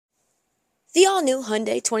The all-new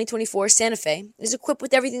Hyundai 2024 Santa Fe is equipped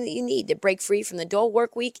with everything that you need to break free from the dull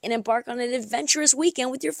work week and embark on an adventurous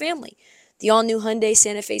weekend with your family. The all-new Hyundai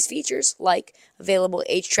Santa Fe's features, like available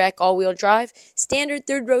H-Track all-wheel drive, standard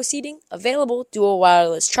third-row seating, available dual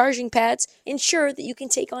wireless charging pads, ensure that you can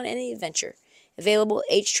take on any adventure. Available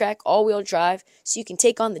H-Track all-wheel drive so you can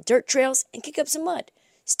take on the dirt trails and kick up some mud.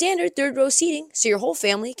 Standard third-row seating so your whole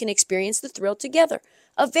family can experience the thrill together.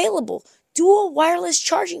 Available dual wireless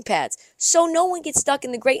charging pads so no one gets stuck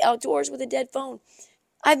in the great outdoors with a dead phone.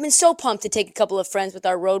 I've been so pumped to take a couple of friends with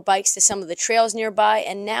our road bikes to some of the trails nearby,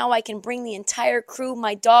 and now I can bring the entire crew,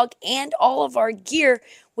 my dog, and all of our gear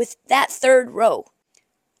with that third row.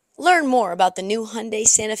 Learn more about the new Hyundai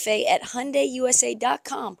Santa Fe at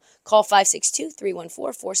HyundaiUSA.com. Call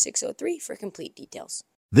 562-314-4603 for complete details.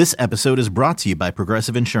 This episode is brought to you by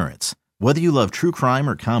Progressive Insurance. Whether you love true crime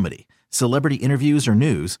or comedy, celebrity interviews or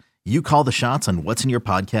news, you call the shots on what's in your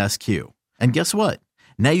podcast queue. And guess what?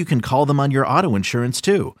 Now you can call them on your auto insurance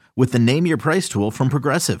too with the Name Your Price tool from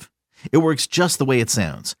Progressive. It works just the way it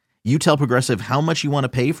sounds. You tell Progressive how much you want to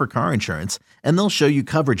pay for car insurance, and they'll show you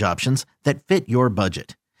coverage options that fit your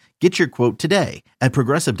budget. Get your quote today at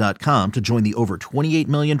Progressive.com to join the over 28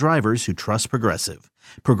 million drivers who trust Progressive.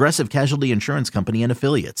 Progressive Casualty Insurance Company and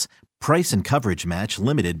Affiliates. Price and coverage match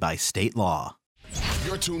limited by state law.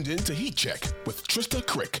 You're tuned in to Heat Check with Trista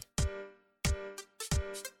Crick.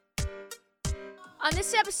 On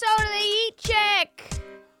this episode of the Heat Check,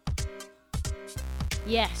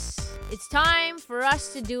 yes, it's time for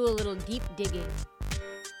us to do a little deep digging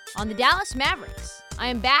on the Dallas Mavericks. I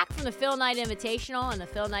am back from the Phil Knight Invitational and the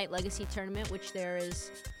Phil Knight Legacy Tournament, which there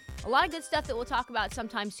is a lot of good stuff that we'll talk about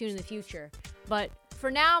sometime soon in the future. But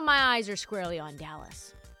for now, my eyes are squarely on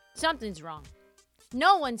Dallas. Something's wrong.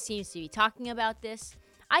 No one seems to be talking about this.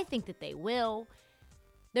 I think that they will.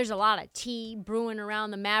 There's a lot of tea brewing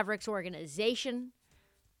around the Mavericks organization.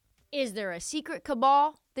 Is there a secret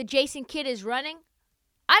cabal that Jason Kidd is running?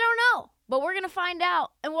 I don't know, but we're going to find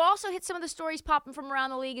out. And we'll also hit some of the stories popping from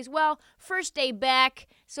around the league as well. First day back,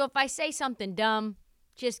 so if I say something dumb,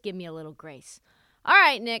 just give me a little grace. All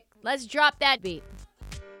right, Nick, let's drop that beat.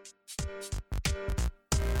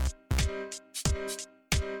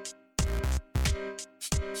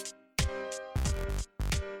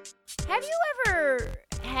 Have you ever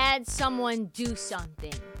had someone do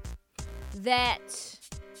something that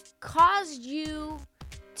caused you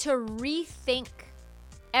to rethink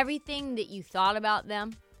everything that you thought about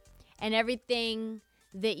them and everything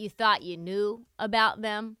that you thought you knew about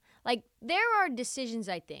them? Like, there are decisions,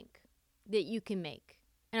 I think, that you can make.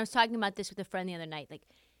 And I was talking about this with a friend the other night. Like,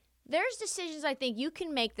 there's decisions I think you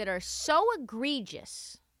can make that are so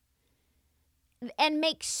egregious and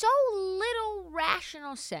make so little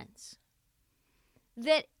rational sense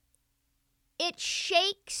that it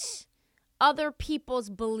shakes other people's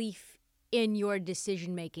belief in your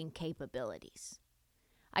decision-making capabilities.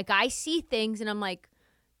 Like, I see things and I'm like,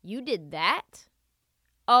 you did that?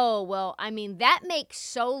 Oh, well, I mean, that makes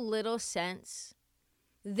so little sense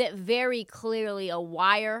that very clearly a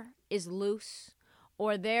wire is loose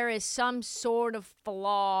or there is some sort of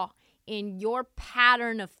flaw in your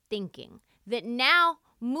pattern of thinking that now,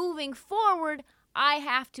 moving forward, I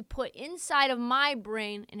have to put inside of my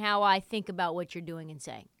brain and how I think about what you're doing and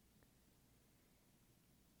saying.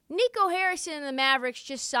 Nico Harrison and the Mavericks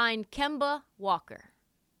just signed Kemba Walker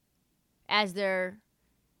as their,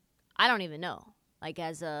 I don't even know, like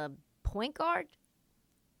as a point guard.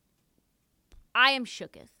 I am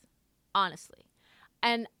shooketh, honestly.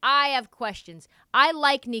 And I have questions. I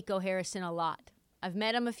like Nico Harrison a lot. I've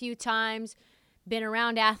met him a few times. Been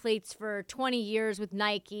around athletes for 20 years with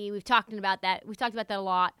Nike. We've talked about that. We've talked about that a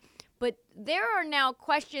lot. But there are now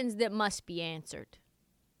questions that must be answered.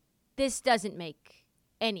 This doesn't make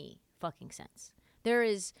any fucking sense.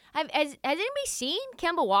 Has anybody seen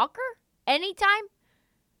Kemba Walker anytime?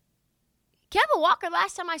 Kemba Walker,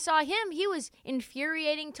 last time I saw him, he was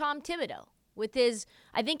infuriating Tom Thibodeau with his,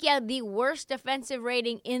 I think he had the worst defensive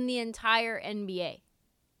rating in the entire NBA.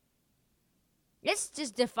 This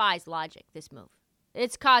just defies logic, this move.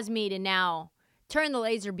 It's caused me to now turn the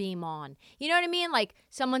laser beam on. You know what I mean? Like,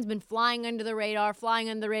 someone's been flying under the radar,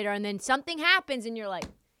 and then something happens, and you're like,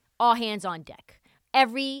 all hands on deck.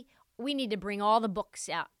 We need to bring all the books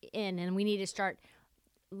out in, and we need to start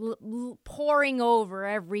pouring over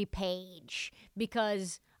every page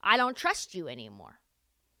because I don't trust you anymore.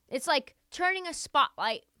 It's like turning a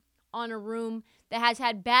spotlight on a room that has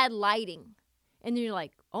had bad lighting, and then you're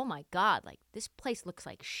like, oh my God, like this place looks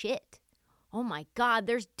like shit. Oh my God,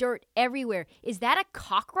 there's dirt everywhere. Is that a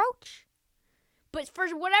cockroach? But for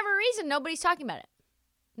whatever reason, nobody's talking about it.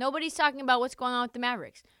 Nobody's talking about what's going on with the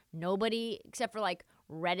Mavericks. Nobody, except for like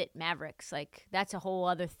Reddit Mavericks. Like, that's a whole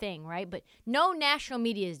other thing, right? But no national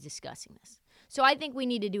media is discussing this. So I think we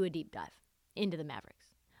need to do a deep dive into the Mavericks.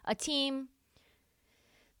 A team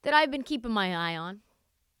that I've been keeping my eye on.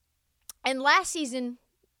 And last season,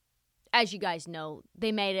 as you guys know,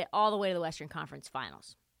 they made it all the way to the Western Conference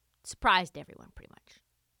Finals. Surprised everyone, pretty much.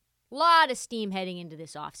 A lot of steam heading into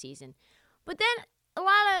this offseason. But then a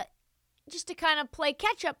lot of, just to kind of play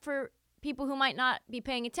catch-up for people who might not be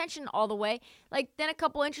paying attention all the way, like, then a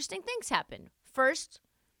couple interesting things happened. First,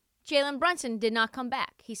 Jalen Brunson did not come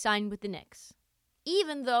back. He signed with the Knicks.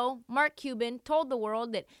 Even though Mark Cuban told the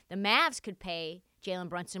world that the Mavs could pay Jalen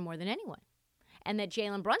Brunson more than anyone, and that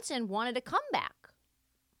Jalen Brunson wanted to come back,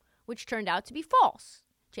 which turned out to be false.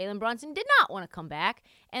 Jalen Brunson did not want to come back,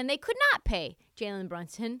 and they could not pay Jalen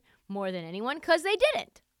Brunson more than anyone because they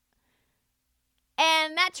didn't.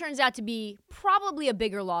 And that turns out to be probably a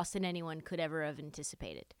bigger loss than anyone could ever have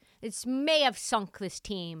anticipated. This may have sunk this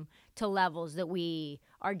team to levels that we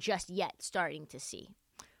are just yet starting to see.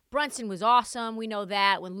 Brunson was awesome. We know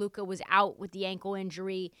that. When Luka was out with the ankle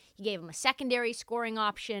injury, he gave him a secondary scoring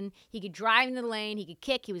option. He could drive into the lane. He could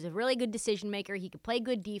kick. He was a really good decision maker. He could play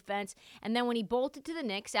good defense. And then when he bolted to the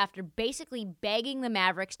Knicks after basically begging the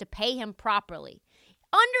Mavericks to pay him properly,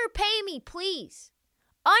 underpay me, please.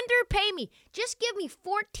 Underpay me. Just give me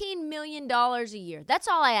 $14 million a year. That's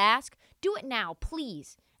all I ask. Do it now,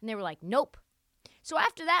 please. And they were like, nope. So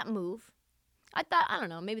after that move, I thought, I don't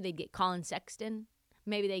know, maybe they'd get Colin Sexton.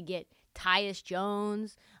 Maybe they get Tyus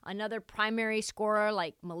Jones, another primary scorer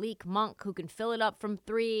like Malik Monk who can fill it up from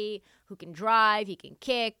three, who can drive, he can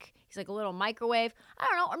kick. He's like a little microwave. I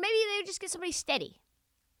don't know. Or maybe they just get somebody steady.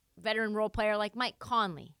 Veteran role player like Mike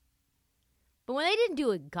Conley. But when they didn't do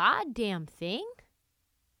a goddamn thing,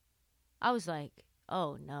 I was like,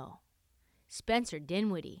 oh no. Spencer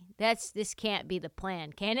Dinwiddie. This can't be the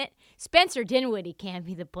plan, can it? Spencer Dinwiddie can't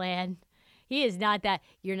be the plan. He is not that.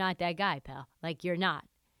 You're not that guy, pal. Like, you're not.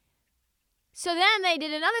 So then they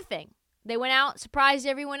did another thing. They went out, surprised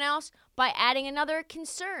everyone else by adding another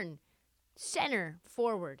concern. Center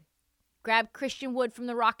forward. Grabbed Christian Wood from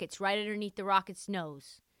the Rockets right underneath the Rockets'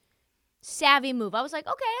 nose. Savvy move. I was like,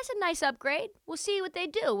 okay, that's a nice upgrade. We'll see what they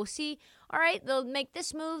do. We'll see. All right, they'll make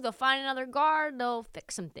this move. They'll find another guard. They'll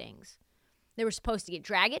fix some things. They were supposed to get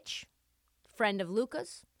Dragic, friend of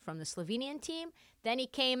Luka's from the Slovenian team. Then he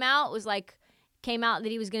came out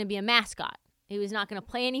that he was going to be a mascot. He was not going to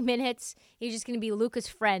play any minutes. He was just going to be Luka's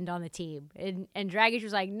friend on the team. And Dragic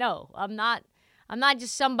was like, no, I'm not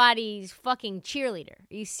just somebody's fucking cheerleader.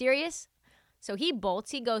 Are you serious? So he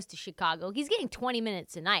bolts. He goes to Chicago. He's getting 20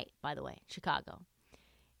 minutes a night, by the way, Chicago.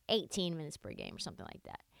 18 minutes per game or something like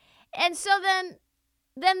that. And so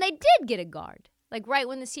then they did get a guard, like right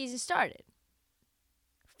when the season started.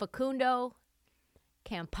 Facundo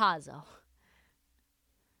Campazzo.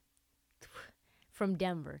 From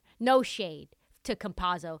Denver. No shade to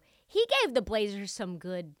Campazzo. He gave the Blazers some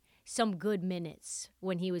good minutes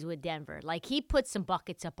when he was with Denver. Like, he put some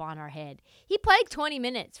buckets up on our head. He played 20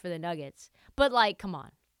 minutes for the Nuggets. But, like, come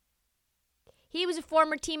on. He was a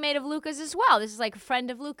former teammate of Luka's as well. This is like a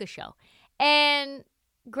friend of Luka show. And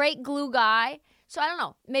great glue guy. So, I don't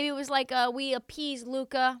know. Maybe it was like we appeased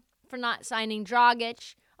Luka for not signing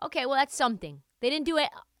Dragic. Okay, well, that's something. They didn't do it.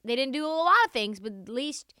 They didn't do a lot of things, but at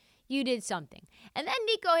least you did something. And then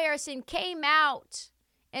Nico Harrison came out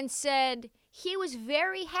and said he was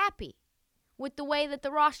very happy with the way that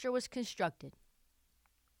the roster was constructed.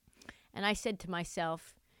 And I said to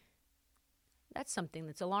myself, that's something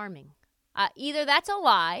that's alarming. Either that's a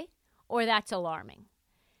lie or that's alarming.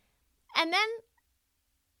 And then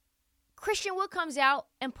Christian Wood comes out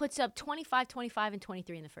and puts up 25, 25, and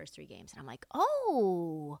 23 in the first three games. And I'm like,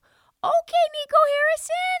 oh, okay, Nico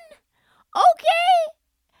Harrison. Okay.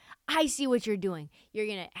 I see what you're doing. You're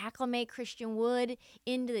going to acclimate Christian Wood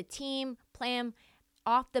into the team, play him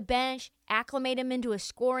off the bench, acclimate him into a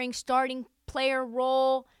scoring starting player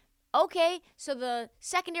role. Okay, so the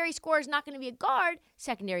secondary scorer is not going to be a guard.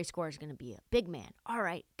 Secondary scorer is going to be a big man. All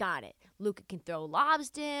right, got it. Luka can throw lobs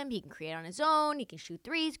to him. He can create on his own. He can shoot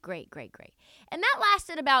threes. Great, great, great. And that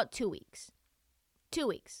lasted about 2 weeks. 2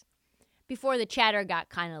 weeks before the chatter got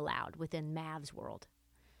kind of loud within Mavs world.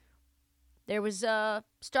 There was a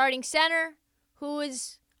starting center who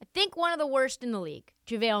is, I think, one of the worst in the league,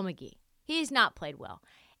 JaVale McGee. He's not played well.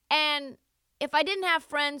 And if I didn't have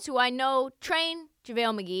friends who I know train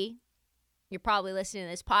JaVale McGee, you're probably listening to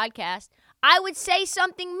this podcast, I would say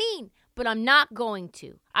something mean, but I'm not going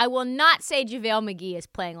to. I will not say JaVale McGee is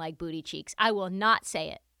playing like booty cheeks. I will not say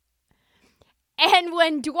it. And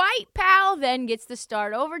when Dwight Powell then gets the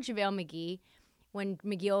start over JaVale McGee, when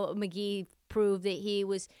McGee prove that he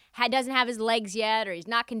doesn't have his legs yet, or he's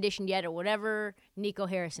not conditioned yet, or whatever Nico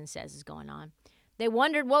Harrison says is going on. They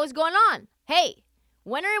wondered what was going on. Hey,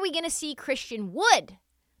 when are we going to see Christian Wood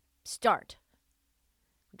start?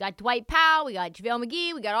 We got Dwight Powell, we got JaVale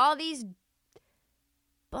McGee, we got all these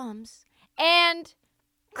bums, and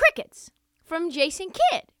crickets from Jason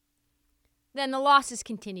Kidd. Then the losses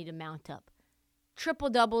continue to mount up. Triple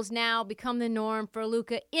doubles now become the norm for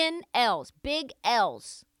Luka in L's, big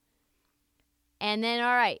L's. And then,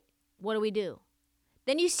 all right, what do?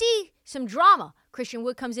 Then you see some drama. Christian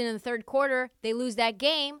Wood comes in the third quarter. They lose that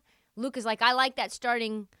game. Luka's like, I like that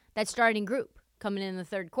starting group coming in the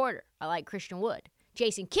third quarter. I like Christian Wood.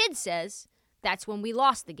 Jason Kidd says that's when we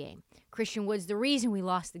lost the game. Christian Wood's the reason we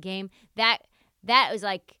lost the game. That was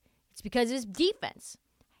like, it's because of his defense.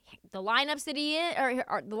 The lineups that he is,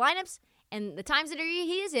 or the lineups and the times that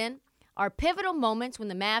he is in are pivotal moments when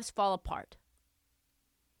the Mavs fall apart.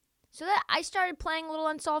 So that I started playing little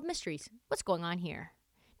Unsolved Mysteries. What's going on here?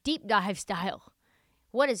 Deep dive style.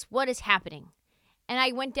 What is happening? And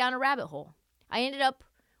I went down a rabbit hole. I ended up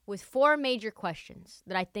with 4 major questions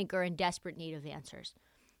that I think are in desperate need of answers.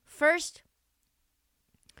 First,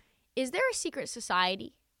 is there a secret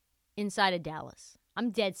society inside of Dallas?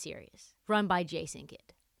 I'm dead serious. Run by Jason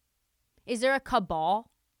Kidd. Is there a cabal,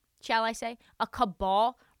 shall I say? A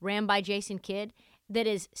cabal ran by Jason Kidd that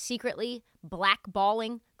is secretly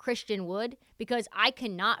blackballing Christian Wood? Because I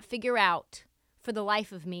cannot figure out for the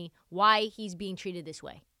life of me why he's being treated this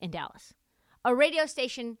way in Dallas. A radio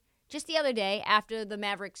station just the other day, after the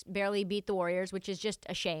Mavericks barely beat the Warriors, which is just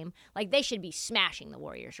a shame. Like, they should be smashing the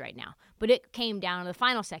Warriors right now. But it came down to the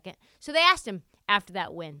final second. So they asked him after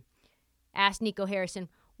that win, asked Nico Harrison,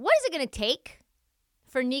 what is it going to take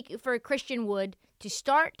for Christian Wood to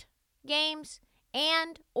start games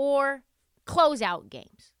and or close out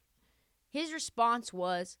games? His response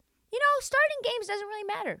was, starting games doesn't really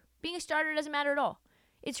matter. Being a starter doesn't matter at all.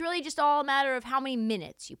 It's really just all a matter of how many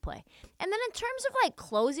minutes you play. And then in terms of like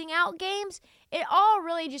closing out games, it all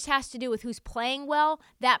really just has to do with who's playing well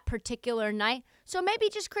that particular night. So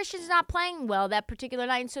maybe just Christian's not playing well that particular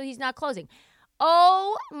night, and so he's not closing.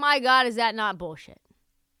 Oh my God, is that not bullshit?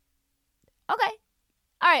 Okay.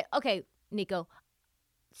 All right, okay, Nico.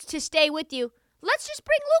 To stay with you, let's just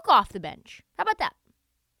bring Luke off the bench. How about that?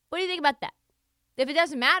 What do you think about that? If it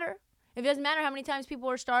doesn't matter how many times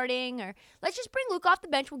people are starting, or let's just bring Luke off the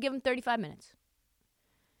bench. We'll give him 35 minutes.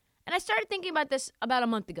 And I started thinking about this about a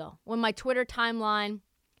month ago when my Twitter timeline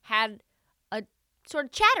had a sort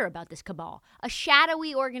of chatter about this cabal, a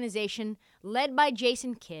shadowy organization led by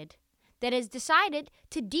Jason Kidd that has decided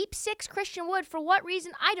to deep six Christian Wood. For what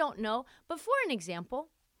reason, I don't know. But for an example,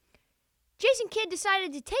 Jason Kidd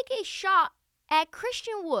decided to take a shot at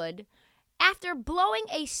Christian Wood after blowing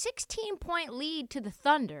a 16-point lead to the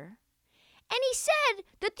Thunder. And he said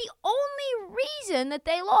that the only reason that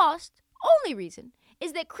they lost,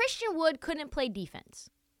 is that Christian Wood couldn't play defense.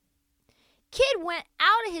 Kidd went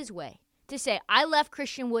out of his way to say, I left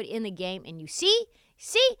Christian Wood in the game, and you see,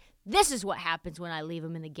 this is what happens when I leave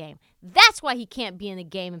him in the game. That's why he can't be in the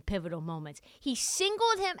game in pivotal moments. He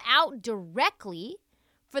singled him out directly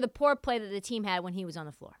for the poor play that the team had when he was on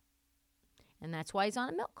the floor. And that's why he's on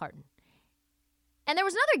a milk carton. And there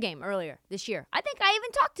was another game earlier this year. I think I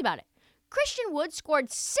even talked about it. Christian Wood scored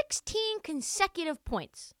 16 consecutive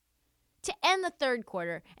points to end the third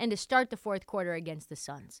quarter and to start the fourth quarter against the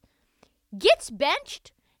Suns. Gets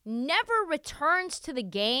benched, never returns to the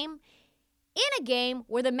game in a game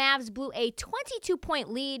where the Mavs blew a 22-point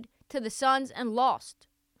lead to the Suns and lost.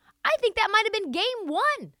 I think that might have been game 1.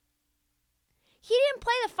 He didn't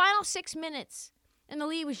play the final 6 minutes, and the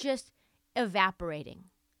lead was just evaporating.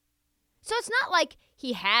 So it's not like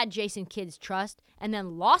he had Jason Kidd's trust and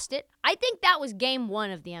then lost it. I think that was game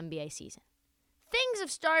 1 of the NBA season. Things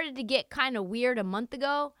have started to get kind of weird a month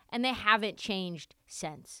ago, and they haven't changed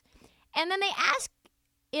since. And then they asked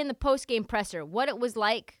in the post-game presser what it was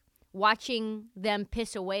like watching them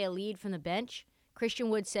piss away a lead from the bench.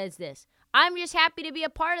 Christian Wood says this, I'm just happy to be a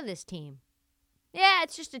part of this team. Yeah,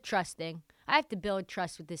 it's just a trust thing. I have to build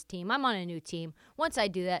trust with this team. I'm on a new team. Once I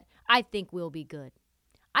do that, I think we'll be good.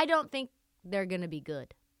 I don't think they're going to be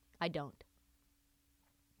good. I don't.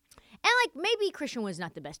 And, maybe Christian was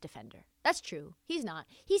not the best defender. That's true. He's not.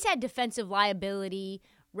 He's had defensive liability,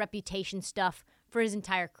 reputation stuff for his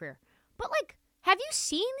entire career. But, have you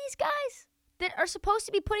seen these guys that are supposed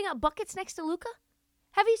to be putting up buckets next to Luka?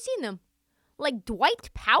 Have you seen them?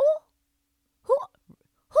 Dwight Powell? Who?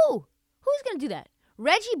 Who's going to do that?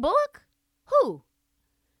 Reggie Bullock? Who?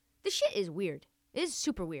 This shit is weird. It is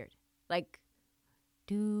super weird.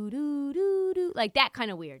 Do, that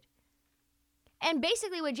kind of weird. And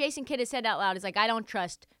basically what Jason Kidd has said out loud is like, I don't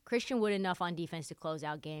trust Christian Wood enough on defense to close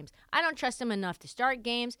out games. I don't trust him enough to start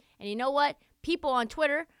games. And you know what? People on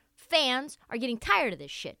Twitter, fans, are getting tired of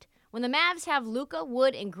this shit. When the Mavs have Luka,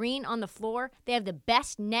 Wood, and Green on the floor, they have the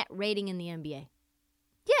best net rating in the NBA.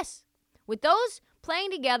 Yes. With those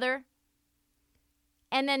playing together,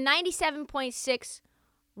 and then 97.6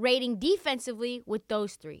 rating defensively with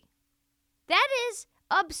those three. That is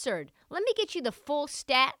absurd. Let me get you the full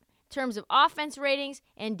stat in terms of offense ratings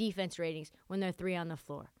and defense ratings when they're three on the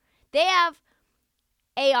floor. They have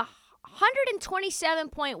a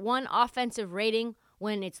 127.1 offensive rating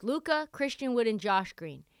when it's Luka, Christian Wood, and Josh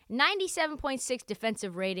Green. 97.6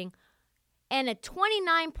 defensive rating, and a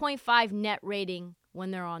 29.5 net rating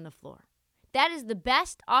when they're on the floor. That is the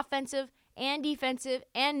best offensive and defensive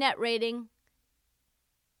and net rating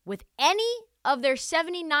with any of their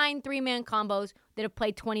 79 three-man combos that have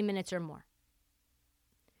played 20 minutes or more.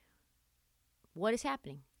 What is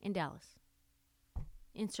happening in Dallas?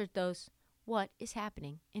 Insert those. What is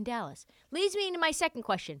happening in Dallas? Leads me into my second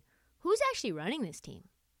question. Who's actually running this team?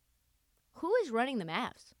 Who is running the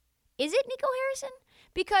Mavs? Is it Nico Harrison?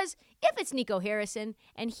 Because if it's Nico Harrison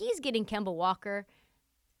and he's getting Kemba Walker,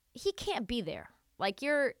 he can't be there. Like,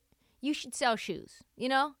 you should sell shoes, you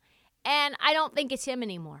know? And I don't think it's him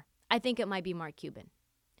anymore. I think it might be Mark Cuban.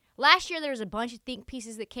 Last year, there was a bunch of think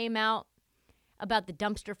pieces that came out about the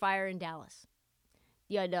dumpster fire in Dallas.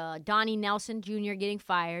 You had Donnie Nelson Jr. getting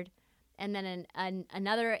fired, and then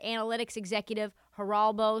another analytics executive,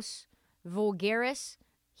 Geralbos Vulgaris,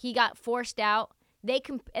 he got forced out.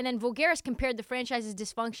 And then Vulgaris compared the franchise's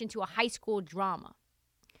dysfunction to a high school drama.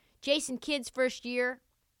 Jason Kidd's first year,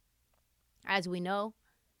 as we know,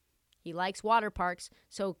 he likes water parks.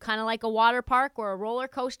 So kind of like a water park or a roller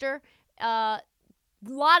coaster, a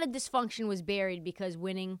lot of dysfunction was buried because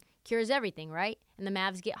winning cures everything, right? And the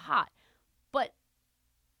Mavs get hot. But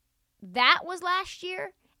that was last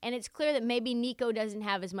year, and it's clear that maybe Nico doesn't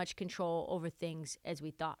have as much control over things as we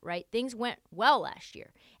thought, right? Things went well last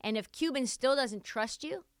year. And if Cuban still doesn't trust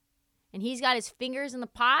you, and he's got his fingers in the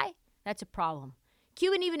pie, that's a problem.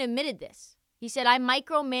 Cuban even admitted this. He said, I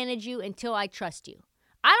micromanage you until I trust you.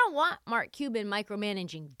 I don't want Mark Cuban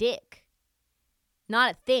micromanaging Dick.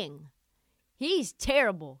 Not a thing. He's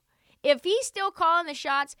terrible. If he's still calling the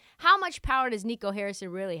shots, how much power does Nico Harrison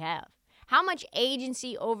really have? How much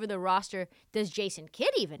agency over the roster does Jason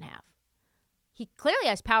Kidd even have? He clearly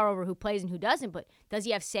has power over who plays and who doesn't, but does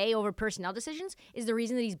he have say over personnel decisions? Is the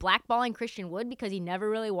reason that he's blackballing Christian Wood because he never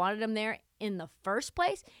really wanted him there in the first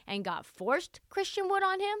place and got forced Christian Wood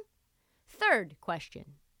on him? Third question.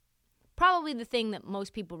 Probably the thing that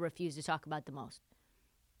most people refuse to talk about the most.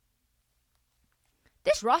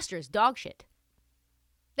 This roster is dog shit.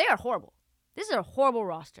 They are horrible. This is a horrible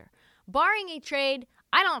roster. Barring a trade,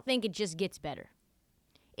 I don't think it just gets better.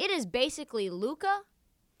 It is basically Luka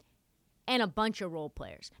and a bunch of role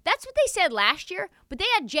players. That's what they said last year, but they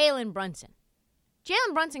had Jalen Brunson.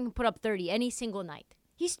 Jalen Brunson can put up 30 any single night.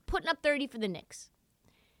 He's putting up 30 for the Knicks.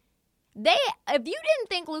 If you didn't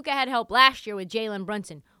think Luka had help last year with Jalen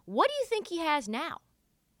Brunson, what do you think he has now?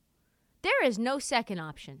 There is no second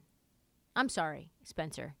option. I'm sorry,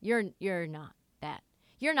 Spencer. You're not that.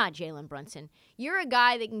 You're not Jalen Brunson. You're a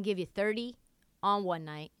guy that can give you 30 on one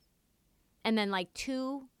night and then like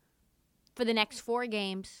 2 for the next 4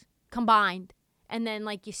 games combined, and then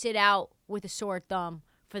like you sit out with a sore thumb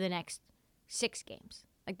for the next 6 games.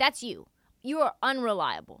 Like, that's you. You are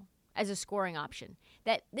unreliable as a scoring option.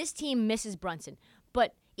 That this team misses Brunson.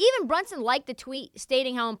 But even Brunson liked the tweet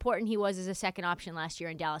stating how important he was as a second option last year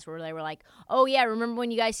in Dallas, where they were like, oh yeah, remember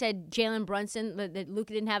when you guys said Jalen Brunson, that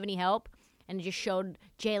Luka didn't have any help? And it just showed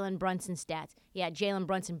Jalen Brunson stats. Yeah, Jalen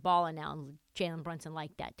Brunson balling now, and Jalen Brunson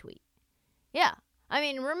liked that tweet. Yeah. I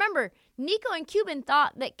mean, remember, Nico and Cuban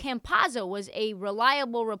thought that Campazzo was a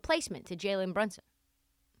reliable replacement to Jalen Brunson.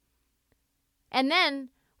 And then,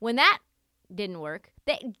 when that didn't work,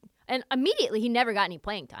 and immediately he never got any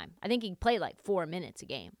playing time. I think he played like 4 minutes a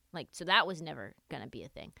game. So that was never going to be a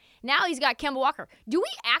thing. Now he's got Kemba Walker. Do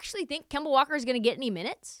we actually think Kemba Walker is going to get any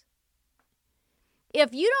minutes?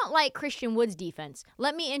 If you don't like Christian Wood's defense,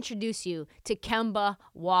 let me introduce you to Kemba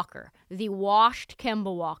Walker, the washed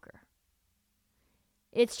Kemba Walker.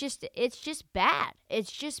 It's just bad.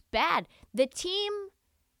 It's just bad. The team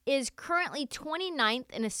is currently 29th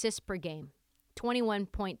in assists per game,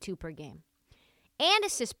 21.2 per game. And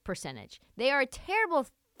assist percentage. They are a terrible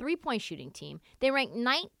three-point shooting team. They rank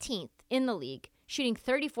 19th in the league, shooting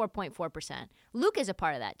 34.4%. Luke is a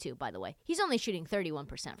part of that too, by the way. He's only shooting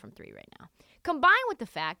 31% from three right now. Combined with the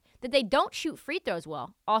fact that they don't shoot free throws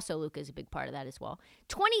well, also Luke is a big part of that as well.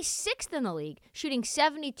 26th in the league, shooting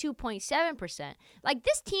 72.7%. Like,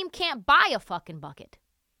 this team can't buy a fucking bucket.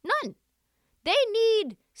 None. They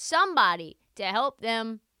need somebody to help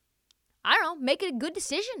them, I don't know, make a good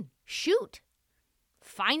decision. Shoot.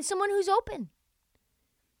 Find someone who's open.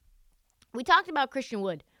 We talked about Christian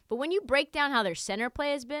Wood, but when you break down how their center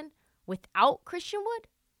play has been without Christian Wood,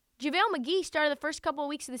 JaVale McGee started the first couple of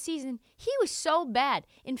weeks of the season. He was so bad.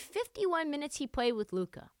 In 51 minutes he played with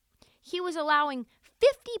Luka, he was allowing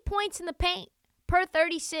 50 points in the paint per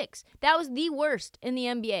 36. That was the worst in the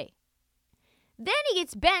NBA. Then he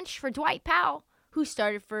gets benched for Dwight Powell, who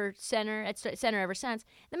started for center ever since.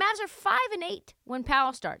 The Mavs are 5-8 when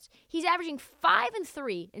Powell starts. He's averaging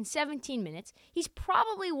 5-3 in 17 minutes. He's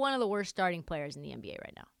probably one of the worst starting players in the NBA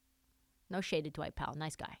right now. No shade to Dwight Powell.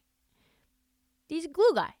 Nice guy. He's a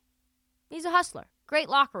glue guy. He's a hustler. Great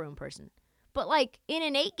locker room person. But like in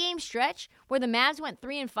an 8-game stretch where the Mavs went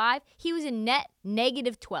 3-5, he was in net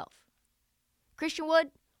 -12. Christian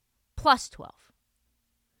Wood, +12.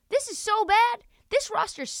 This is so bad. This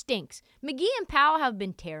roster stinks. McGee and Powell have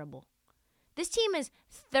been terrible. This team is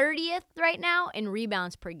 30th right now in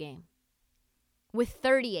rebounds per game with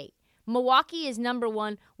 38. Milwaukee is number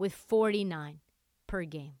 1 with 49 per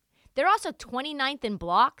game. They're also 29th in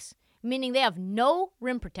blocks, meaning they have no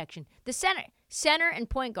rim protection. The center and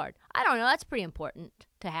point guard. I don't know. That's pretty important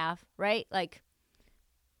to have, right? Like,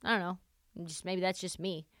 I don't know. Maybe that's just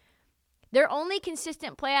me. Their only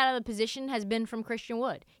consistent play out of the position has been from Christian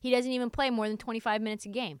Wood. He doesn't even play more than 25 minutes a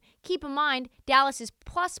game. Keep in mind, Dallas is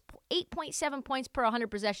plus 8.7 points per 100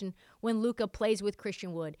 possession when Luka plays with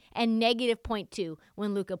Christian Wood and -0.2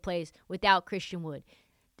 when Luka plays without Christian Wood.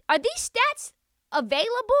 Are these stats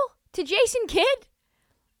available to Jason Kidd?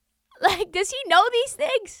 Like, does he know these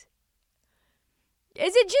things?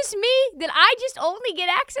 Is it just me? Did I just only get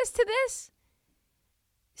access to this?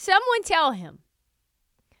 Someone tell him.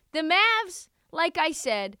 The Mavs, like I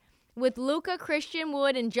said, with Luka, Christian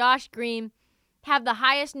Wood, and Josh Green, have the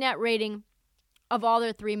highest net rating of all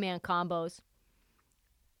their three-man combos.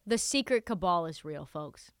 The secret cabal is real,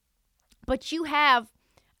 folks. But you have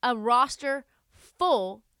a roster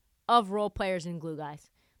full of role players and glue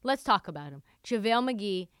guys. Let's talk about them. JaVale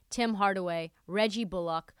McGee, Tim Hardaway, Reggie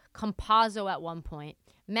Bullock, Campazzo at one point,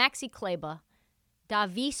 Maxi Kleber,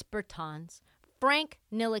 Davis Bertans, Frank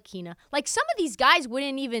Ntilikina. Like, some of these guys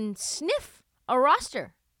wouldn't even sniff a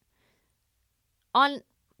roster on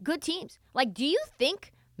good teams. Like, do you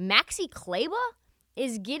think Maxi Kleber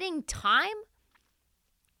is getting time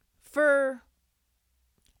for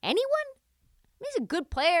anyone? He's a good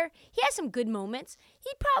player. He has some good moments.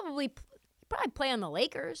 He'd probably play on the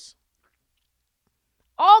Lakers.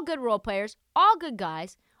 All good role players, all good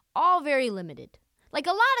guys, all very limited. Like,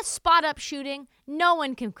 a lot of spot-up shooting, no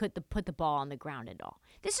one can put the ball on the ground at all.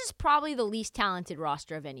 This is probably the least talented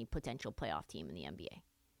roster of any potential playoff team in the NBA.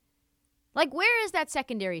 Like, where is that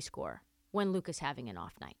secondary scorer when Luka's having an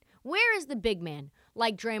off night? Where is the big man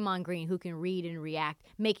like Draymond Green who can read and react,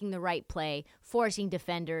 making the right play, forcing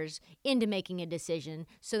defenders into making a decision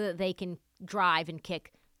so that they can drive and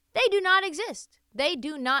kick? They do not exist. They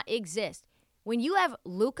do not exist. When you have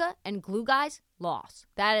Luka and glue guys, loss.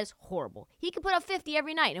 That is horrible. He could put up 50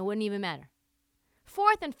 every night and it wouldn't even matter.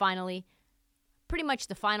 Fourth and finally, pretty much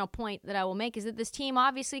the final point that I will make is that this team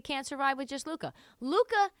obviously can't survive with just Luka.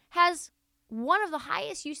 Luka has one of the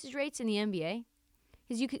highest usage rates in the NBA.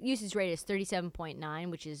 His usage rate is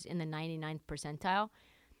 37.9, which is in the 99th percentile.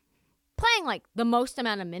 Playing like the most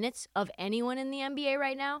amount of minutes of anyone in the NBA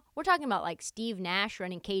right now. We're talking about like Steve Nash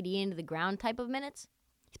running KD into the ground type of minutes.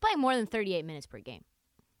 He's playing more than 38 minutes per game.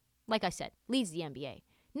 Like I said, leads the NBA.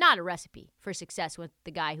 Not a recipe for success with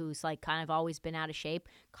the guy who's like kind of always been out of shape,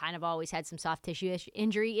 kind of always had some soft tissue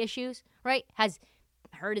injury issues, right? Has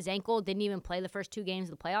hurt his ankle, didn't even play the first 2 games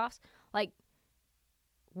of the playoffs. Like,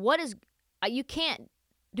 what is, you can't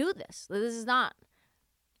do this. This is not,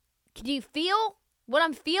 do you feel what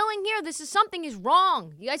I'm feeling here? Something is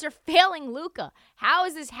wrong. You guys are failing Luka. How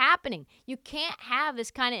is this happening? You can't have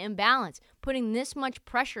this kind of imbalance, putting this much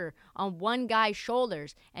pressure on one guy's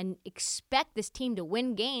shoulders and expect this team to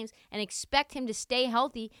win games and expect him to stay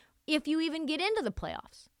healthy if you even get into the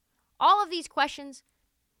playoffs. All of these questions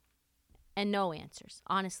and no answers.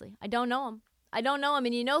 Honestly, I don't know him.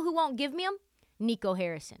 And you know who won't give me them? Nico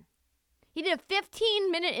Harrison. He did a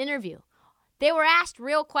 15-minute interview. They were asked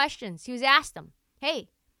real questions. He was asked them, hey,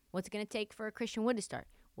 what's it going to take for Christian Wood to start?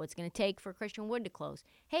 What's it going to take for Christian Wood to close?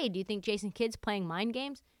 Hey, do you think Jason Kidd's playing mind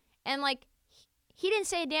games? And, like, he didn't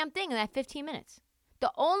say a damn thing in that 15 minutes.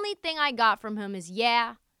 The only thing I got from him is,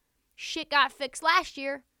 yeah, shit got fixed last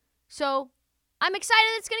year, so I'm excited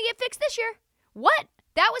it's going to get fixed this year. What?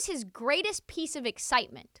 That was his greatest piece of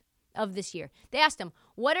excitement of this year. They asked him,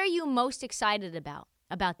 what are you most excited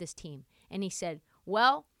about this team? And he said,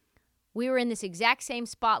 well, we were in this exact same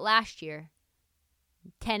spot last year,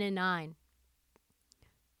 10-9,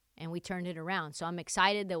 and we turned it around. So I'm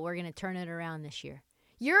excited that we're going to turn it around this year.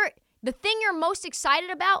 The thing you're most excited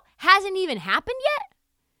about hasn't even happened yet?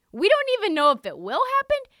 We don't even know if it will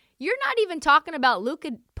happen? You're not even talking about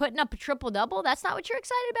Luka putting up a triple-double? That's not what you're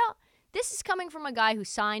excited about? This is coming from a guy who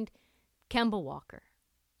signed Kemba Walker.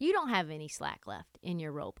 You don't have any slack left in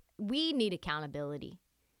your rope. We need accountability.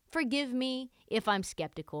 Forgive me if I'm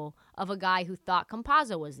skeptical of a guy who thought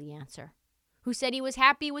Campazzo was the answer, who said he was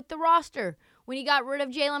happy with the roster when he got rid of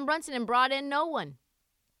Jalen Brunson and brought in no one.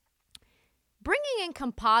 Bringing in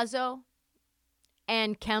Campazzo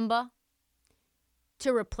and Kemba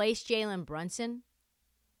to replace Jalen Brunson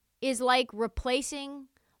is like replacing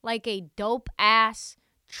like a dope-ass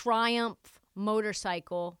Triumph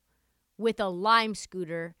motorcycle with a Lime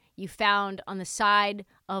scooter you found on the side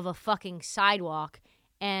of a fucking sidewalk,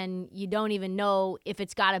 and you don't even know if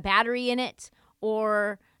it's got a battery in it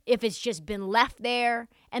or if it's just been left there.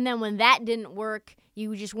 And then when that didn't work,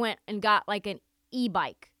 you just went and got like an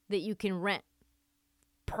e-bike that you can rent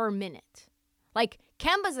per minute. Like,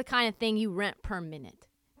 Kemba's the kind of thing you rent per minute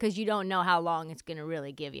because you don't know how long it's going to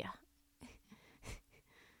really give you.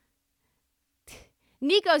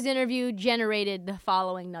 Nico's interview generated the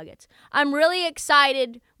following nuggets. I'm really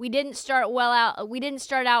excited. We didn't start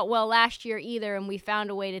out well last year either, and we found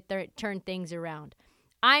a way to turn things around.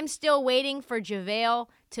 I'm still waiting for JaVale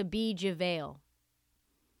to be JaVale.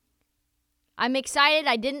 I'm excited.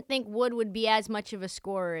 I didn't think Wood would be as much of a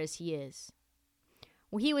scorer as he is.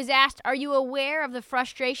 When he was asked, are you aware of the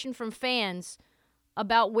frustration from fans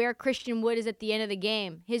about where Christian Wood is at the end of the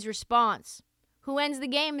game? His response, who ends the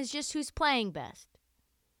game is just who's playing best.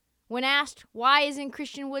 When asked, why isn't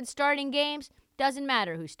Christian Wood starting games? Doesn't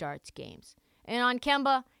matter who starts games. And on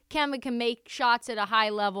Kemba can make shots at a high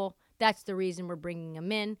level. That's the reason we're bringing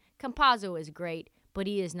him in. Campazzo is great, but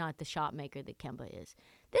he is not the shot maker that Kemba is.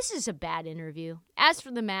 This is a bad interview. As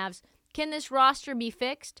for the Mavs, can this roster be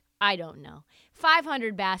fixed? I don't know.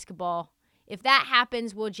 500 basketball. If that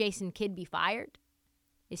happens, will Jason Kidd be fired?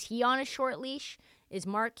 Is he on a short leash? Is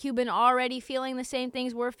Mark Cuban already feeling the same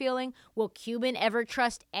things we're feeling? Will Cuban ever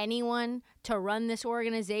trust anyone to run this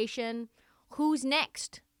organization? Who's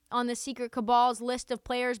next on the secret cabal's list of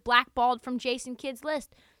players blackballed from Jason Kidd's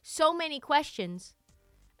list? So many questions.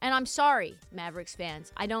 And I'm sorry, Mavericks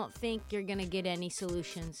fans. I don't think you're going to get any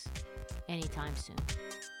solutions anytime soon.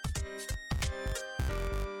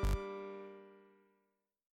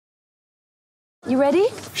 You ready?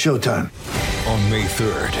 Showtime. On May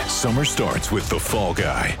 3rd, summer starts with The Fall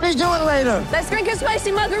Guy. Let's do it later. Let's drink a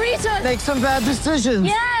spicy margarita. Make some bad decisions.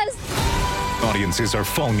 Yes. Audiences are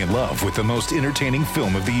falling in love with the most entertaining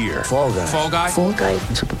film of the year. Fall guy. Fall Guy? Fall guy.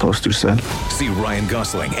 That's what the poster said. See Ryan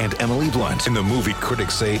Gosling and Emily Blunt in the movie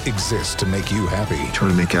critics say exists to make you happy.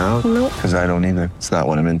 Trying to make it out? Nope. Because I don't either. It's not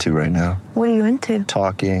what I'm into right now. What are you into?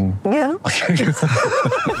 Talking. Yeah.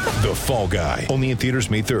 The Fall Guy. Only in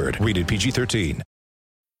theaters May 3rd. Rated PG-13.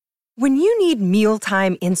 When you need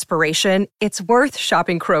mealtime inspiration, it's worth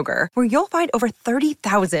shopping Kroger, where you'll find over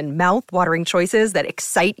 30,000 mouth-watering choices that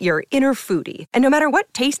excite your inner foodie. And no matter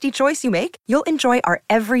what tasty choice you make, you'll enjoy our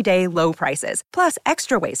everyday low prices, plus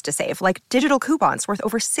extra ways to save, like digital coupons worth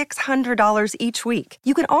over $600 each week.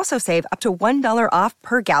 You can also save up to $1 off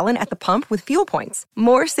per gallon at the pump with fuel points.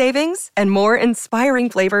 More savings and more inspiring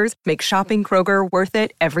flavors make shopping Kroger worth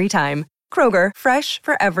it every time. Kroger, fresh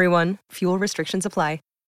for everyone. Fuel restrictions apply.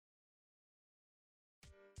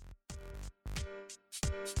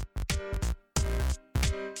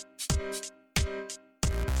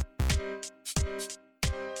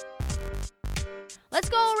 Let's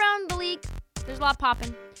go around the league. There's a lot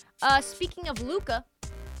popping. Speaking of Luka,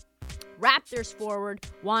 Raptors forward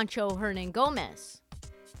Juancho Hernangomez,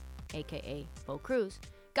 a.k.a. Bo Cruz,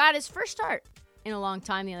 got his first start in a long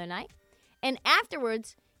time the other night. And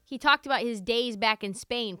afterwards, he talked about his days back in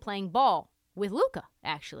Spain playing ball with Luka,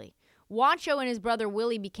 actually. Juancho and his brother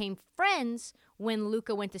Willie became friends when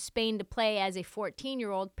Luka went to Spain to play as a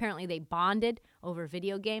 14-year-old. Apparently, they bonded over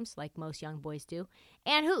video games, like most young boys do,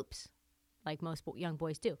 and hoops, like most young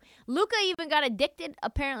boys do. Luka even got addicted,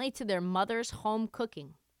 apparently, to their mother's home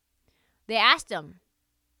cooking. They asked him,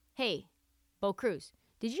 hey, Bo Cruz,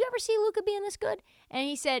 did you ever see Luka being this good? And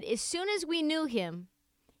he said, as soon as we knew him,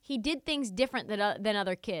 he did things different than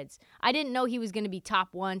other kids. I didn't know he was going to be top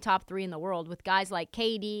 1, top 3 in the world with guys like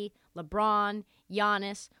KD, LeBron,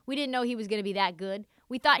 Giannis. We didn't know he was going to be that good.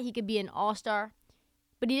 We thought he could be an all-star,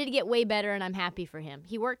 but he did get way better, and I'm happy for him.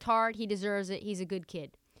 He worked hard. He deserves it. He's a good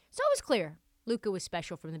kid. So it was clear Luka was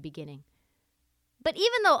special from the beginning. But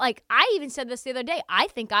even though, I even said this the other day, I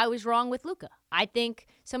think I was wrong with Luka. I think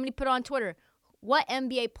somebody put on Twitter, what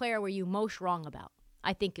NBA player were you most wrong about?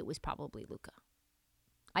 I think it was probably Luka.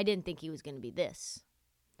 I didn't think he was going to be this.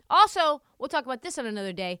 Also, we'll talk about this on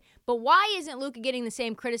another day, but why isn't Luka getting the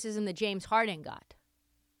same criticism that James Harden got?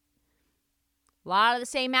 A lot of the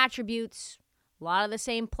same attributes, a lot of the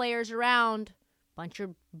same players around, bunch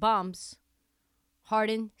of bums.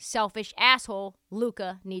 Harden, selfish asshole.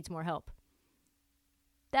 Luka needs more help.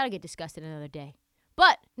 That'll get discussed in another day.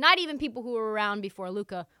 But not even people who were around before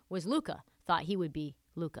Luka was Luka thought he would be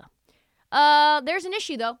Luka. There's an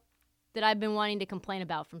issue, though, that I've been wanting to complain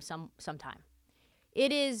about from some time.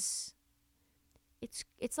 It's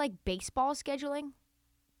like baseball scheduling.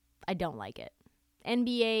 I don't like it.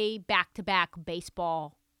 NBA back-to-back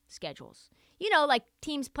baseball schedules. Like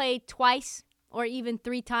teams play twice or even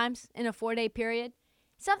 3 times in a 4-day period.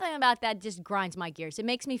 Something about that just grinds my gears. It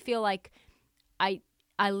makes me feel like I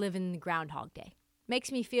live in Groundhog Day.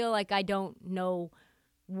 Makes me feel like I don't know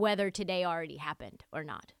whether today already happened or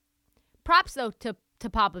not. Props, though, to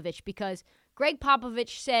Popovich, because Greg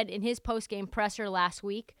Popovich said in his post-game presser last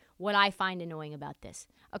week what I find annoying about this.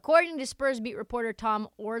 According to Spurs beat reporter Tom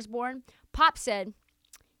Orsborn, Pop said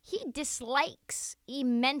he dislikes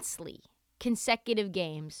immensely consecutive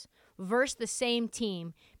games versus the same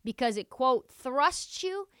team because it, quote, thrusts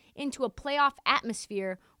you into a playoff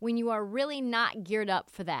atmosphere when you are really not geared up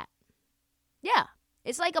for that. Yeah,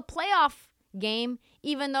 it's like a playoff game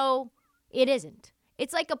even though it isn't.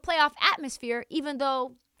 It's like a playoff atmosphere even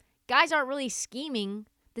though guys aren't really scheming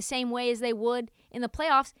the same way as they would in the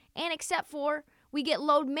playoffs, and except for we get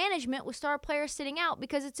load management with star players sitting out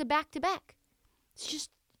because it's a back-to-back. It's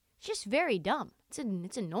just very dumb.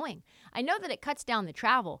 It's annoying. I know that it cuts down the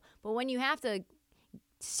travel, but when you have to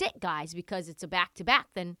sit guys because it's a back-to-back,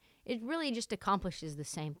 then it really just accomplishes the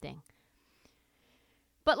same thing.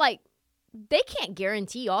 But, they can't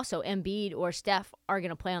guarantee also Embiid or Steph are going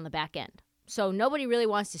to play on the back end. So nobody really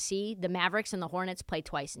wants to see the Mavericks and the Hornets play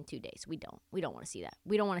twice in 2 days. We don't want to see that.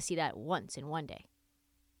 We don't want to see that once in 1 day.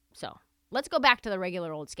 So let's go back to the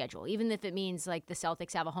regular old schedule, even if it means the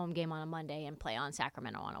Celtics have a home game on a Monday and play on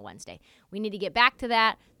Sacramento on a Wednesday. We need to get back to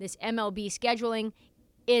that. This MLB scheduling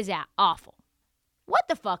is awful. What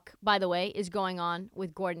the fuck, by the way, is going on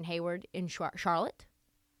with Gordon Hayward in Charlotte?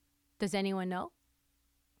 Does anyone know?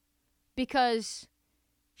 Because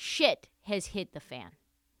shit has hit the fan.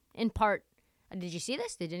 In part, did you see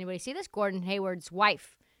this? Did anybody see this? Gordon Hayward's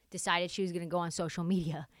wife decided she was going to go on social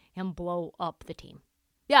media and blow up the team.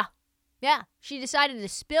 Yeah. She decided to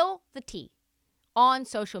spill the tea on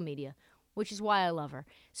social media, which is why I love her.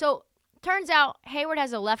 So, turns out Hayward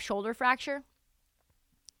has a left shoulder fracture.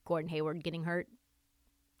 Gordon Hayward getting hurt.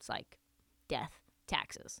 It's like death,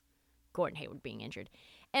 taxes. Gordon Hayward being injured.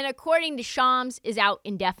 And according to Shams, is out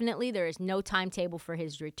indefinitely. There is no timetable for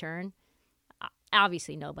his return.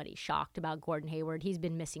 Obviously, nobody's shocked about Gordon Hayward. He's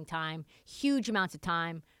been missing time, huge amounts of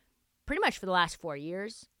time, pretty much for the last 4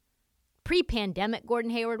 years. Pre-pandemic,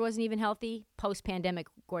 Gordon Hayward wasn't even healthy. Post-pandemic,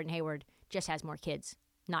 Gordon Hayward just has more kids,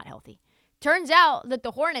 not healthy. Turns out that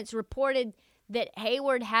the Hornets reported that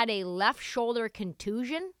Hayward had a left shoulder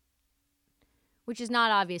contusion, which is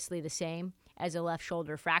not obviously the same as a left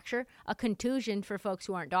shoulder fracture. A contusion, for folks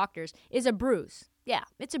who aren't doctors, is a bruise. Yeah,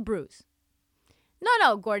 it's a bruise.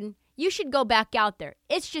 No, Gordon, you should go back out there.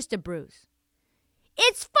 It's just a bruise.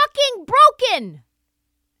 It's fucking broken!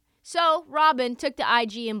 So, Robin took to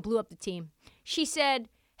IG and blew up the team. She said,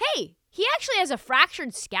 hey, he actually has a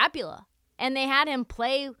fractured scapula, and they had him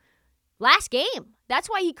play last game. That's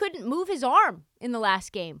why he couldn't move his arm in the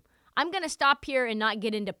last game. I'm going to stop here and not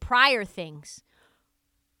get into prior things.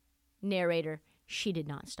 Narrator, she did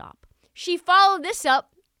not stop. She followed this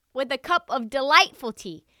up with a cup of delightful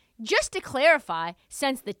tea. Just to clarify,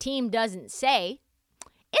 since the team doesn't say,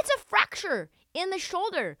 it's a fracture in the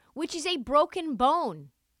shoulder, which is a broken bone.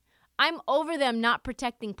 I'm over them not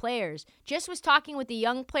protecting players. Just was talking with the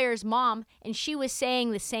young player's mom, and she was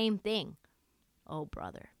saying the same thing. Oh,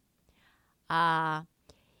 brother.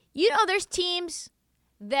 There's teams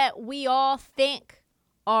that we all think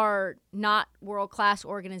are not world-class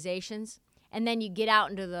organizations, and then you get out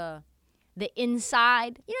into the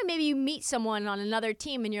inside. Maybe you meet someone on another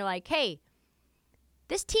team, and you're like, hey,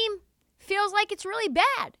 this team feels like it's really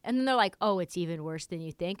bad. And then they're like, oh, it's even worse than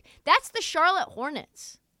you think. That's the Charlotte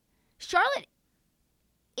Hornets. Charlotte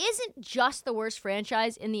isn't just the worst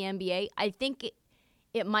franchise in the NBA. I think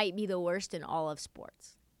it might be the worst in all of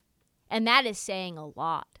sports. And that is saying a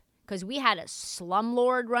lot because we had a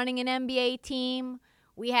slumlord running an NBA team.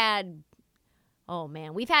 We've had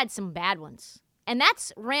some bad ones. And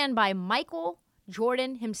that's ran by Michael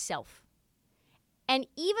Jordan himself. And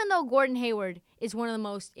even though Gordon Hayward is one of the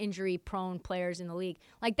most injury-prone players in the league,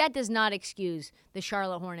 like that does not excuse the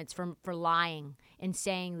Charlotte Hornets for lying and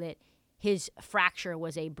saying that his fracture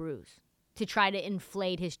was a bruise to try to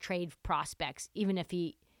inflate his trade prospects, even if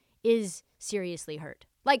he is seriously hurt.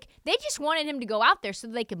 Like, they just wanted him to go out there so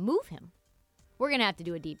they could move him. We're going to have to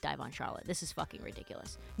do a deep dive on Charlotte. This is fucking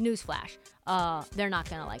ridiculous. Newsflash. They're not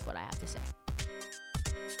going to like what I have to say.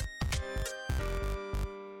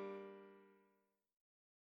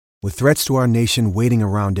 With threats to our nation waiting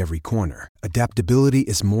around every corner, adaptability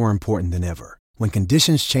is more important than ever. When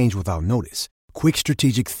conditions change without notice, quick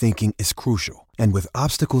strategic thinking is crucial. And with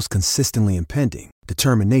obstacles consistently impending,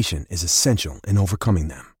 determination is essential in overcoming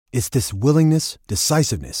them. It's this willingness,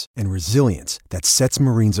 decisiveness, and resilience that sets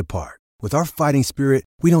Marines apart. With our fighting spirit,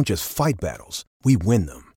 we don't just fight battles, we win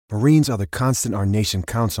them. Marines are the constant our nation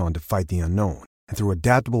counts on to fight the unknown. And through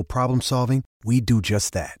adaptable problem solving, we do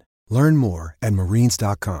just that. Learn more at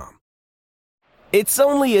marines.com. It's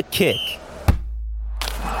only a kick,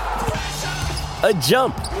 a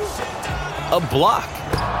jump, a block.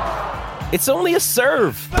 It's only a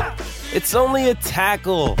serve. It's only a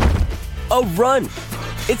tackle, a run.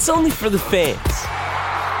 It's only for the fans.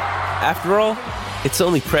 After all, it's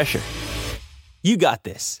only pressure. You got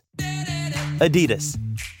this. Adidas.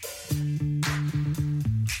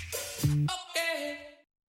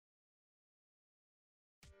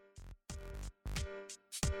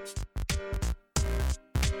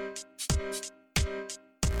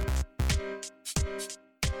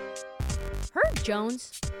 Herb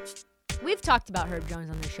Jones. We've talked about Herb Jones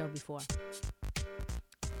on this show before.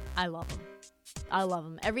 I love him. I love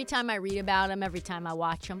him. Every time I read about him, every time I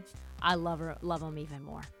watch him, I love him even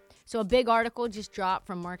more. So a big article just dropped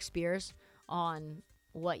from Mark Spears on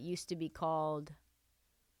what used to be called,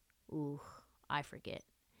 I forget.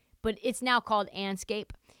 But it's now called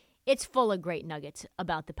Anscape. It's full of great nuggets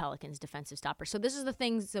about the Pelicans' defensive stopper. So this is the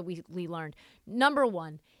things that we learned. Number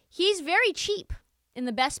one, he's very cheap in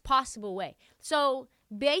the best possible way. So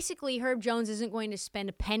basically, Herb Jones isn't going to spend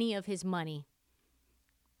a penny of his money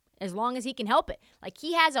as long as he can help it. Like,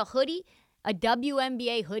 he has a hoodie, a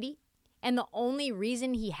WNBA hoodie, and the only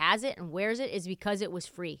reason he has it and wears it is because it was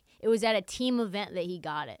free. It was at a team event that he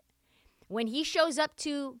got it. When he shows up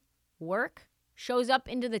to work, shows up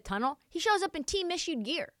into the tunnel, he shows up in team-issued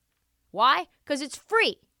gear. Why? Because it's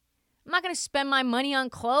free. I'm not going to spend my money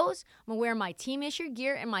on clothes. I'm going to wear my team-issued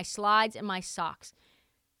gear and my slides and my socks.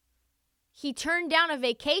 He turned down a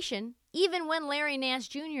vacation even when Larry Nance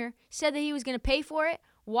Jr. said that he was going to pay for it.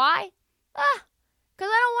 Why? Because I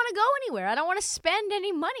don't want to go anywhere. I don't want to spend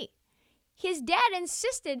any money. His dad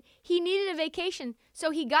insisted he needed a vacation,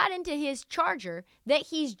 so he got into his Charger that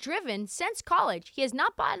he's driven since college. He has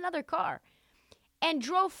not bought another car. And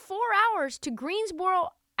drove 4 hours to Greensboro,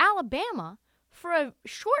 Alabama for a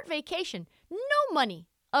short vacation. No money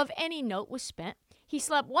of any note was spent. He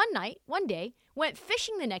slept one day, went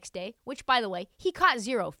fishing the next day, which, by the way, he caught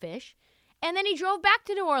 0 fish. And then he drove back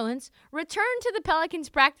to New Orleans, returned to the Pelicans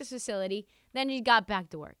practice facility, then he got back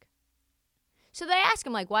to work. So they asked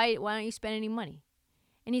him, like, why don't you spend any money?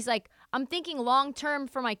 And he's like, I'm thinking long-term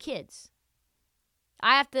for my kids.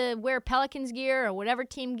 I have to wear Pelicans gear or whatever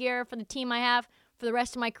team gear for the team I have for the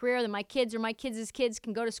rest of my career, that my kids or my kids' kids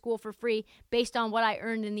can go to school for free based on what I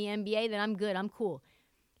earned in the NBA, then I'm good, I'm cool.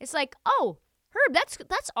 It's like, oh, Herb,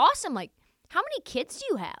 that's awesome. Like, how many kids do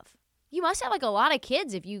you have? You must have, like, a lot of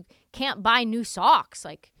kids if you can't buy new socks.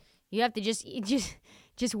 Like, you have to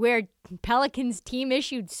just wear Pelicans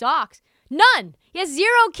team-issued socks. None. He has 0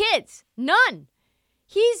 kids. None.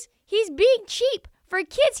 He's being cheap for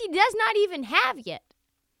kids he does not even have yet.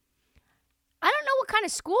 I don't know what kind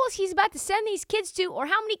of schools he's about to send these kids to or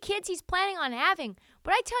how many kids he's planning on having,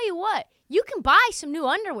 but I tell you what, you can buy some new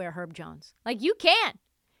underwear, Herb Jones. Like, you can.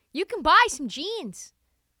 You can buy some jeans,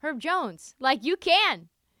 Herb Jones. Like, you can.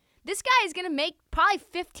 This guy is going to make probably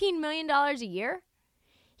 $15 million a year.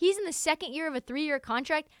 He's in the second year of a 3-year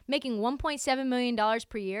contract, making $1.7 million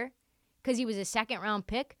per year because he was a second-round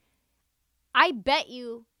pick. I bet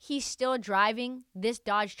you he's still driving this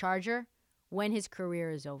Dodge Charger when his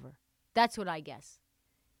career is over. That's what I guess.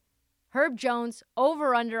 Herb Jones,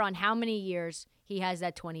 over-under on how many years he has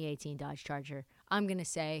that 2018 Dodge Charger. I'm going to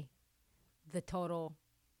say the total,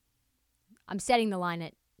 I'm setting the line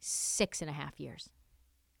at 6.5 years.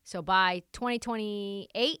 So by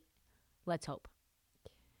 2028, let's hope.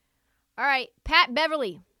 All right, Pat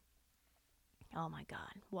Beverly. Oh, my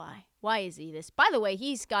God. Why? Why is he this? By the way,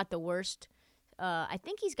 he's got the worst. I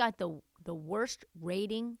think he's got the worst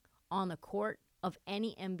rating on the court of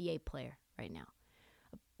any NBA player right now.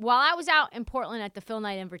 While I was out in Portland at the Phil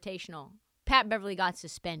Knight Invitational, Pat Beverly got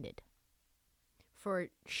suspended for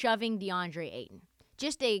shoving DeAndre Ayton.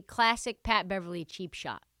 Just a classic Pat Beverly cheap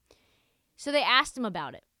shot. So they asked him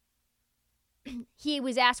about it. He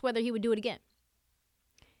was asked whether he would do it again.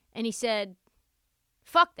 And he said,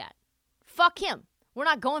 fuck that. Fuck him. We're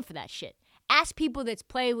not going for that shit. Ask people that's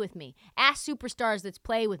played with me. Ask superstars that's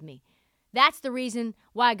played with me. That's the reason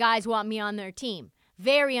why guys want me on their team.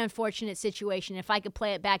 Very unfortunate situation. If I could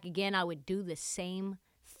play it back again, I would do the same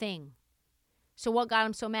thing. So what got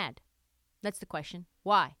him so mad? That's the question.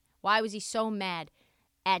 Why? Why was he so mad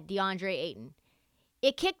at DeAndre Ayton?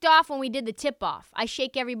 It kicked off when we did the tip-off. I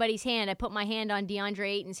shake everybody's hand. I put my hand on DeAndre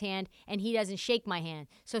Ayton's hand, and he doesn't shake my hand.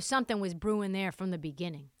 So something was brewing there from the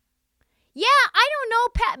beginning. Yeah, I don't know,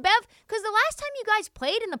 Pat Bev, because the last time you guys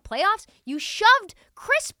played in the playoffs, you shoved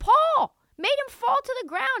Chris Paul, made him fall to the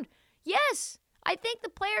ground. Yes, I think the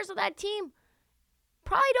players of that team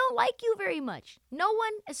probably don't like you very much. No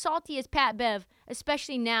one as salty as Pat Bev,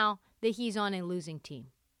 especially now that he's on a losing team.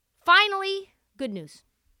 Finally, good news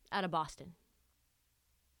out of Boston.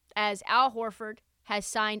 As Al Horford has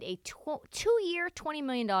signed a 2-year, $20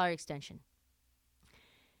 million extension.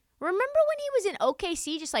 Remember when he was in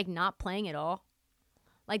OKC just like not playing at all?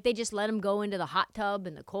 Like they just let him go into the hot tub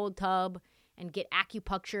and the cold tub and get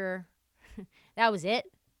acupuncture. That was it.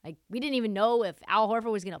 Like we didn't even know if Al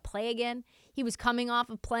Horford was going to play again. He was coming off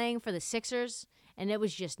of playing for the Sixers and it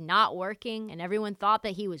was just not working and everyone thought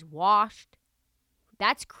that he was washed.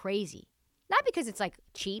 That's crazy. Not because it's like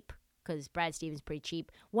cheap, because Brad Stevens pretty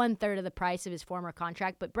cheap, 1/3 of the price of his former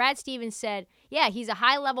contract. But Brad Stevens said, yeah, he's a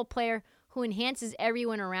high-level player who enhances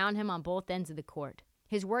everyone around him on both ends of the court.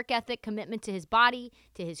 His work ethic, commitment to his body,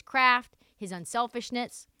 to his craft, his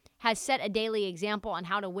unselfishness has set a daily example on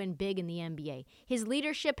how to win big in the NBA. His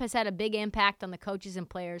leadership has had a big impact on the coaches and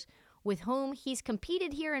players with whom he's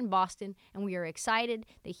competed here in Boston, and we are excited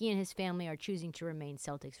that he and his family are choosing to remain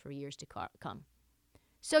Celtics for years to come.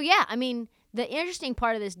 So, yeah, I mean, the interesting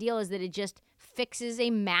part of this deal is that it just fixes a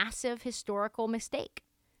massive historical mistake.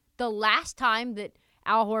 The last time that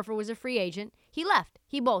Al Horford was a free agent, he left.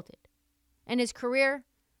 He bolted. And his career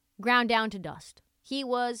ground down to dust. He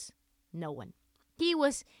was no one. He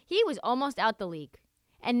was almost out the league.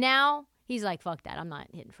 And now he's like, fuck that. I'm not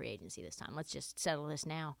hitting free agency this time. Let's just settle this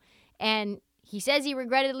now. And he says he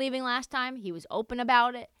regretted leaving last time. He was open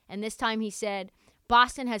about it. And this time he said,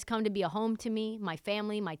 Boston has come to be a home to me, my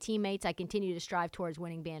family, my teammates. I continue to strive towards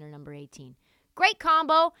winning banner number 18. Great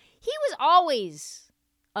combo. He was always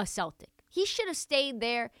a Celtic. He should have stayed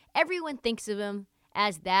there. Everyone thinks of him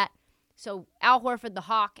as that. So Al Horford the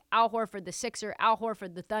Hawk, Al Horford the Sixer, Al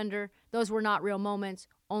Horford the Thunder. Those were not real moments.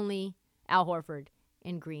 Only Al Horford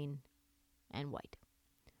in green and white.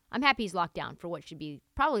 I'm happy he's locked down for what should be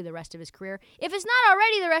probably the rest of his career. If it's not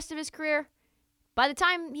already the rest of his career, by the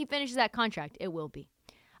time he finishes that contract, it will be.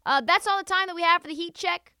 That's all the time that we have for the Heat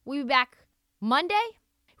Check. We'll be back Monday.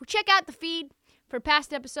 We'll check out the feed for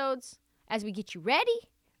past episodes as we get you ready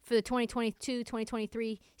for the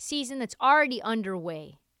 2022-2023 season that's already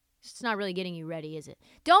underway. It's not really getting you ready, is it?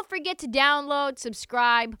 Don't forget to download,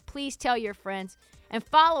 subscribe, please tell your friends, and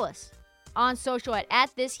follow us on social at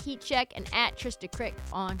 @ThisHeatCheck and @TristaCrick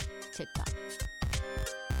on TikTok.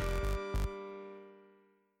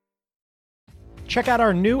 Check out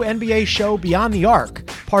our new NBA show, Beyond the Arc,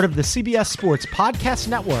 part of the CBS Sports Podcast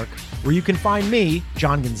Network, where you can find me,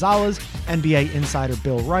 John Gonzalez, NBA insider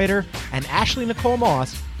Bill Ryder, and Ashley Nicole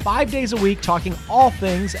Moss 5 days a week talking all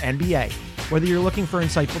things NBA. Whether you're looking for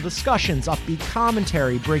insightful discussions, upbeat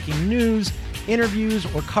commentary, breaking news, interviews,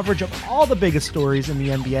 or coverage of all the biggest stories in the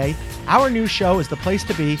NBA, our new show is the place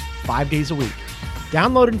to be 5 days a week.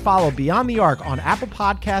 Download and follow Beyond the Arc on Apple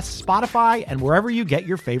Podcasts, Spotify, and wherever you get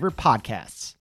your favorite podcasts.